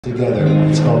Together.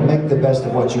 It's called Make the Best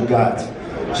of What You Got,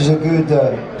 which is a good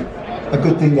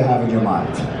thing to have in your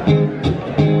mind.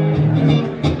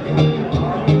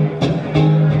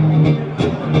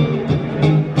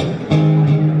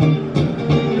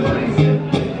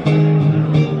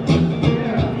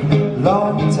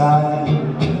 Long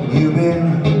time you've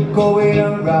been going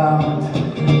around,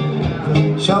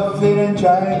 shuffling and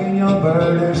dragging your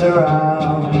burdens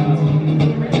around.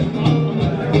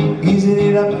 Isn't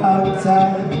it about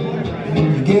time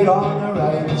you get on the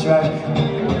right track,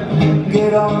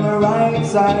 get on the right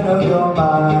side of your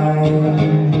mind?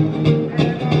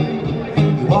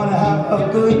 You wanna have a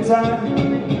good time?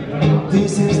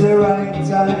 This is the right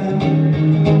time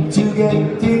to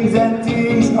get things and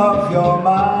things off your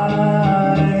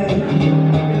mind.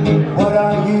 What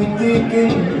are you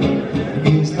thinking?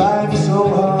 Is life so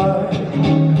hard?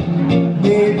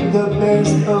 Make the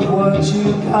best of what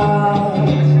you got.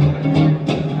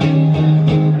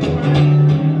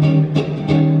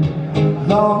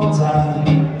 Long time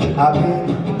I've been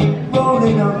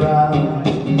rolling around,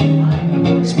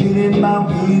 spinning my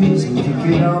wheels and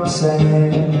kicking up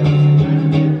sand.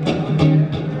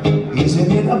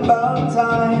 Isn't it about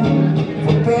time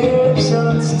for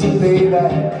patience to pay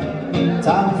back?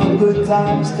 Time for good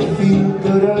times to feel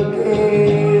good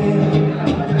again.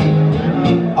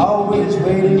 Always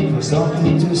waiting for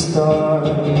something to start,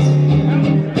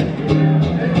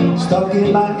 stuck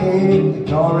in my head,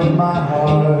 ignoring my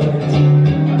heart.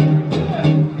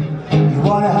 You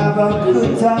wanna have a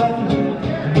good time?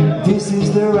 This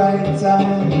is the right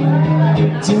time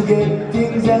to get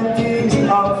things and things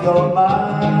off your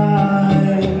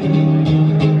mind.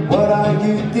 What are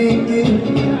you thinking?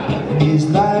 Is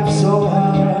life so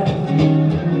hard?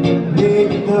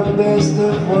 Make the best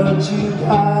of what you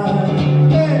got.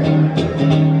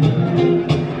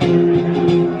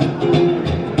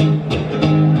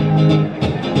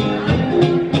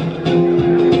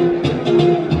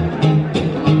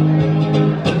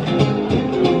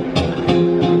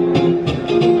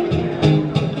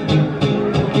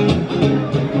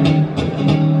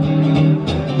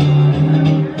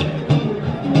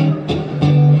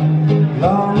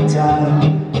 Long time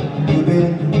you've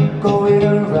been going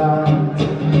around,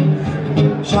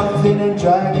 shuffling and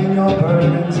dragging your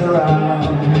burdens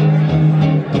around.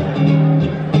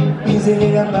 Isn't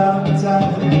it about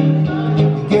time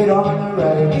you get on the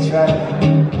right track,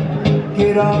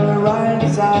 get on the right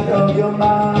side of your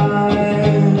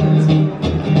mind?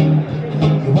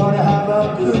 You wanna have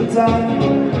a good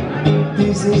time?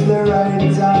 This is the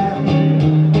right time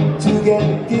to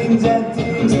get things and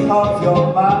things off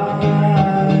your mind.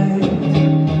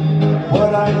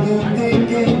 What are you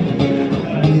thinking?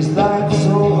 Is life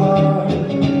so hard?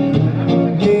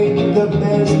 Make the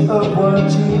best of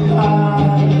what you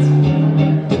got.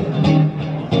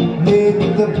 Make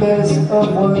the best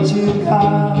of what you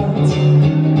got.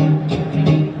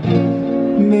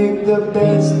 Make the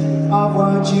best of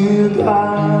what you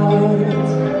got.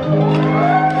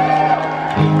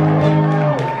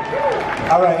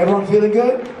 All right, everyone feeling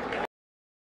good?